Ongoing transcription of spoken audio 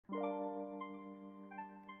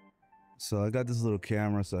So I got this little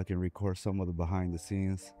camera so I can record some of the behind the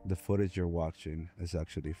scenes. The footage you're watching is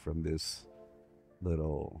actually from this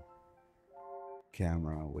little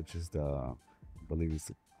camera, which is I believe it's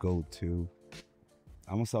the Go 2.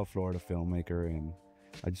 I'm a South Florida filmmaker, and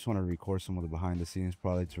I just want to record some of the behind the scenes,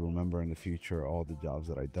 probably to remember in the future all the jobs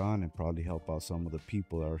that I've done, and probably help out some of the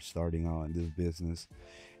people that are starting out in this business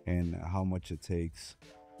and how much it takes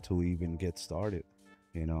to even get started.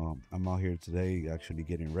 I'm out here today actually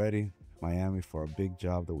getting ready, Miami, for a big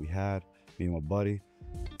job that we had. Me and my buddy,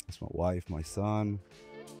 it's my wife, my son,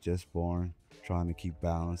 just born, trying to keep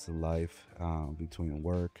balance of life between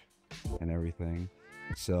work and everything.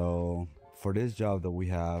 So for this job that we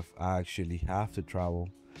have, I actually have to travel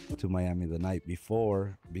to Miami the night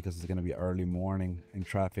before because it's gonna be early morning and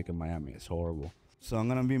traffic in Miami is horrible. So I'm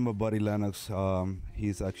gonna be my buddy Lennox.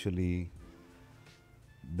 He's actually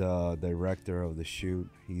the director of the shoot.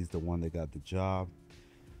 He's the one that got the job.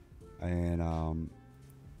 And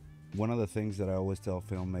one of the things that I always tell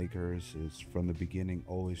filmmakers is from the beginning,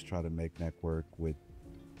 always try to make network with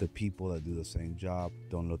the people that do the same job.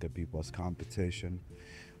 Don't look at people as competition,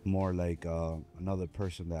 more like another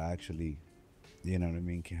person that actually,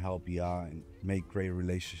 can help you out and make great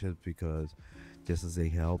relationships, because just as they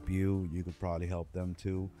help you, you could probably help them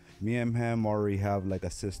too. Me and him already have like a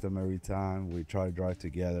system. Every time we try to drive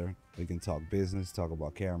together, we can talk business, talk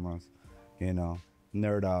about cameras,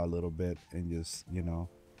 nerd out a little bit, and just,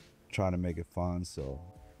 try to make it fun. So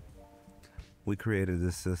we created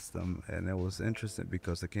this system, and it was interesting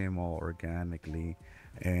because it came all organically,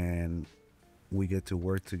 and we get to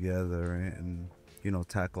work together and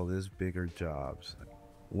tackle these bigger jobs.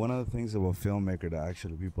 One of the things about filmmaker that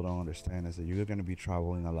actually people don't understand is that you're going to be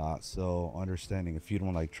traveling a lot. So understanding if you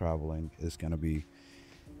don't like traveling is going to be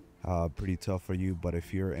pretty tough for you. But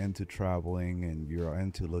if you're into traveling and you're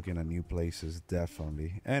into looking at new places,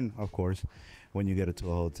 definitely. And of course, when you get into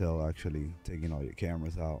a hotel, actually taking all your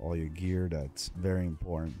cameras out, all your gear, that's very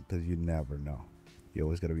important, because you never know. You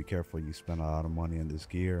always got to be careful. You spend a lot of money on this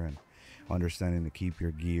gear, and understanding to keep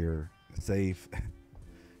your gear safe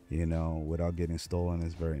without getting stolen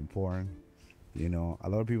is very important. A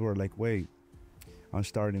lot of people are like, wait, I'm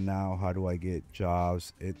starting now, how do I get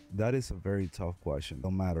jobs? That is a very tough question.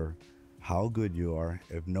 No matter how good you are,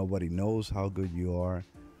 if nobody knows how good you are,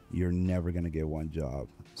 you're never going to get one job.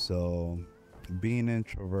 So being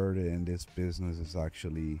introverted in this business is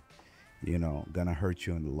actually gonna hurt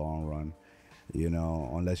you in the long run,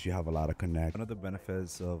 unless you have a lot of connect. One of the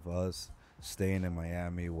benefits of us staying in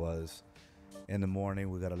Miami was, in the morning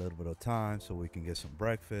we got a little bit of time so we can get some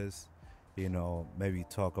breakfast, maybe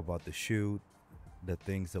talk about the shoot, the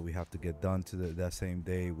things that we have to get done that same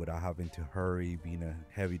day without having to hurry, being in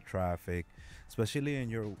heavy traffic, especially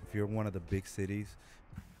if you're one of the big cities.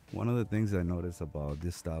 One of the things I noticed about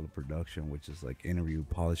this style of production, which is like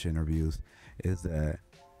polish interviews, is that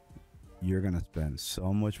you're gonna spend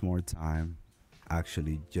so much more time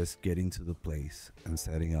actually just getting to the place and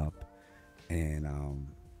setting up, and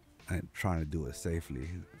trying to do it safely.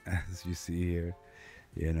 As you see here,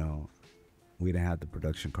 we didn't have the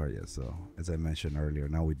production car yet, so as I mentioned earlier,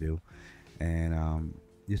 now we do. And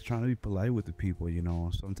just trying to be polite with the people.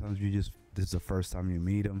 Sometimes this is the first time you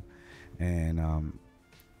meet them, and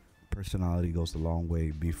personality goes a long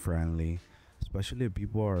way. Be friendly, especially if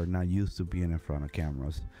people are not used to being in front of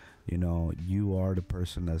cameras. You are the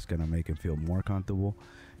person that's gonna make them feel more comfortable.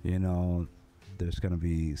 There's gonna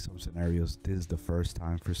be some scenarios, this is the first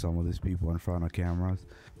time for some of these people in front of cameras.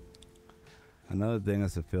 Another thing,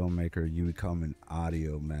 as a filmmaker, you become an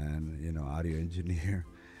audio man, audio engineer.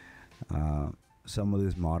 Some of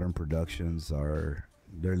these modern productions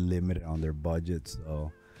they're limited on their budgets,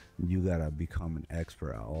 so you gotta become an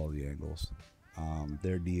expert at all the angles.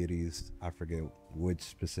 Their deities, I forget which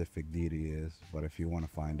specific deity is, but if you want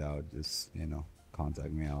to find out, just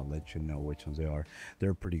contact me. I'll let you know which ones they are.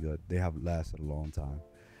 They're pretty good. They have lasted a long time.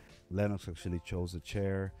 Lennox actually chose a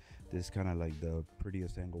chair. This is kind of like the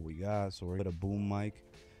prettiest angle we got. So we're gonna boom mic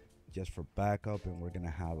just for backup, and we're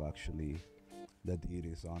gonna have actually the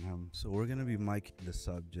deities on him. So we're gonna be miking the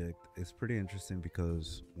subject. It's pretty interesting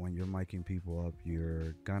because when you're miking people up,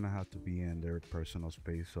 you're gonna have to be in their personal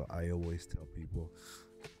space. So I always tell people,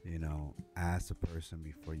 ask the person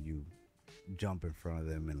before you jump in front of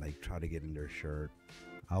them and like try to get in their shirt.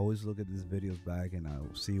 I always look at these videos back and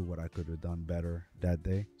I'll see what I could have done better that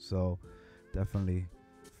day. So definitely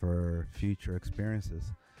for future experiences.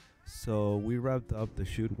 So we wrapped up, the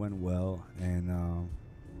shoot went well, and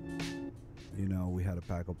we had to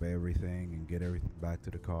pack up everything and get everything back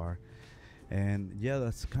to the car. And yeah,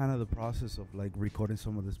 that's kind of the process of like recording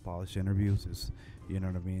some of these polished interviews is, you know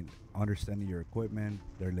what I mean, understanding your equipment,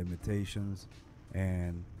 their limitations,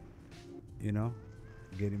 and you know,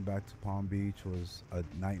 getting back to Palm Beach was a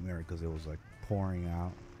nightmare because it was like pouring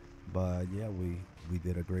out. But yeah, we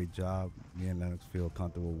did a great job. Me and Lennox feel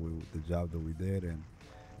comfortable with the job that we did, and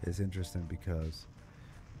it's interesting because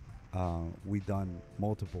we've done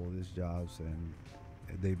multiple of these jobs, and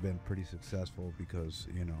they've been pretty successful because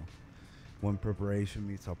when preparation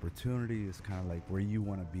meets opportunity, it's kind of like where you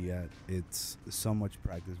want to be at. It's so much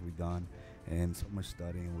practice we've done, and so much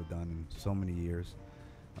studying we've done, in so many years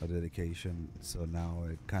of dedication. So now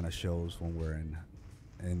it kind of shows when we're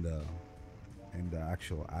in the in the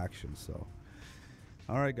actual action. So,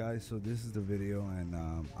 all right, guys. So this is the video, and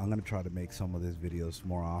I'm gonna try to make some of these videos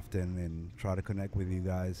more often and try to connect with you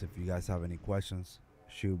guys. If you guys have any questions,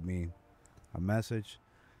 shoot me a message,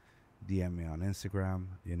 DM me on Instagram.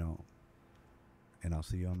 And I'll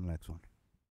see you on the next one.